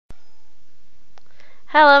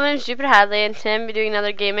Hello, my name is Jupiter Hadley, and today I'm going to be doing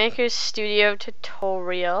another Game Maker Studio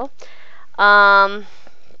tutorial.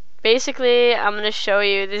 Basically, I'm going to show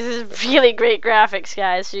you, this is really great graphics,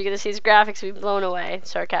 guys, so you're going to see these graphics be blown away.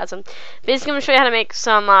 Sarcasm. Basically, I'm going to show you how to make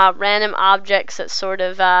some random objects that sort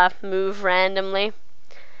of move randomly.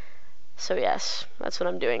 So yes, that's what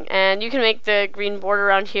I'm doing. And you can make the green border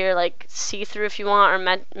around here like see-through if you want, or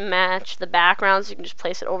match the background, so you can just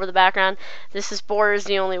place it over the background. This border is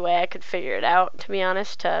the only way I could figure it out, to be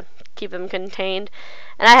honest, to keep them contained.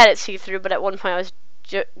 And I had it see-through, but at one point I was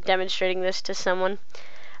demonstrating this to someone.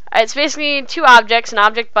 It's basically two objects, an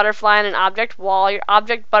object butterfly and an object wall. Your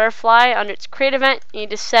object butterfly, under its create event, you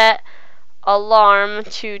need to set alarm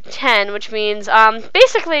to 10, which means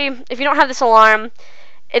basically if you don't have this alarm,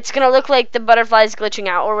 it's going to look like the butterfly is glitching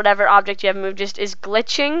out, or whatever object you have moved just is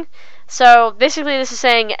glitching. So basically this is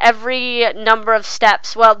saying every number of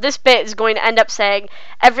steps, well, this bit is going to end up saying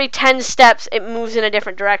every 10 steps it moves in a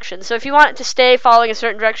different direction. So if you want it to stay following a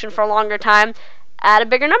certain direction for a longer time, add a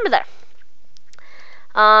bigger number there.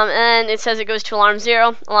 And it says it goes to alarm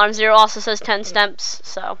 0. Alarm 0 also says 10 steps,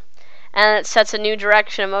 so. And it sets a new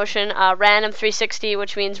direction of motion, random 360,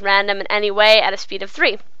 which means random in any way at a speed of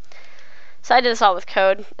 3. So I did this all with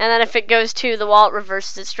code. And then if it goes to the wall, it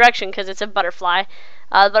reverses its direction because it's a butterfly.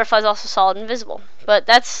 The butterfly is also solid and visible. But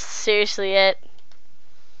that's seriously it.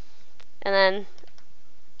 And then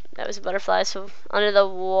that was a butterfly. So under the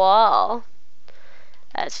wall,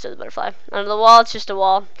 that's still the butterfly. Under the wall, it's just a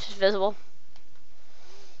wall, it's just visible.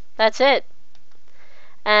 That's it.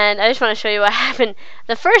 And I just want to show you what happened.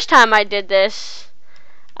 The first time I did this,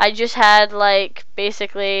 I just had like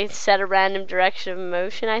basically set a random direction of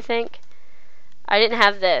motion, I think. I didn't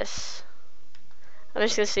have this. I'm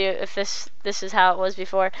just going to see if this is how it was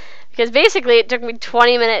before. Because basically it took me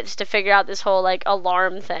 20 minutes to figure out this whole like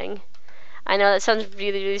alarm thing. I know that sounds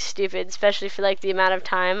really, really stupid, especially for like the amount of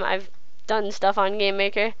time I've done stuff on Game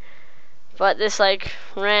Maker. But this like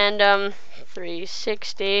random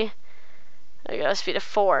 360, there you go, speed of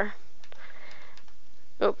 4.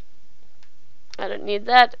 Oh, I don't need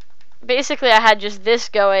that. Basically I had just this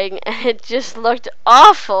going and it just looked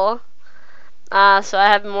awful. So I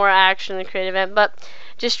have more action in the create event, but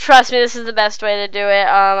just trust me, this is the best way to do it.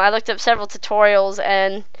 I looked up several tutorials,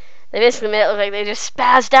 and they basically made it look like they just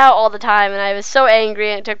spazzed out all the time, and I was so angry,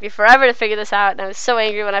 and it took me forever to figure this out, and I was so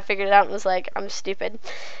angry when I figured it out and was like, I'm stupid.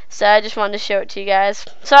 So I just wanted to show it to you guys.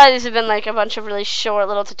 Sorry, these have been like a bunch of really short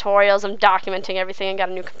little tutorials. I'm documenting everything and got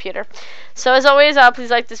a new computer. So as always, please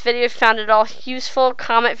like this video if you found it all useful,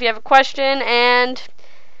 comment if you have a question, and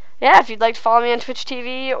yeah, if you'd like to follow me on Twitch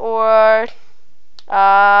TV or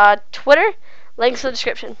Twitter, links in the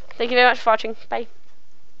description. Thank you very much for watching. Bye.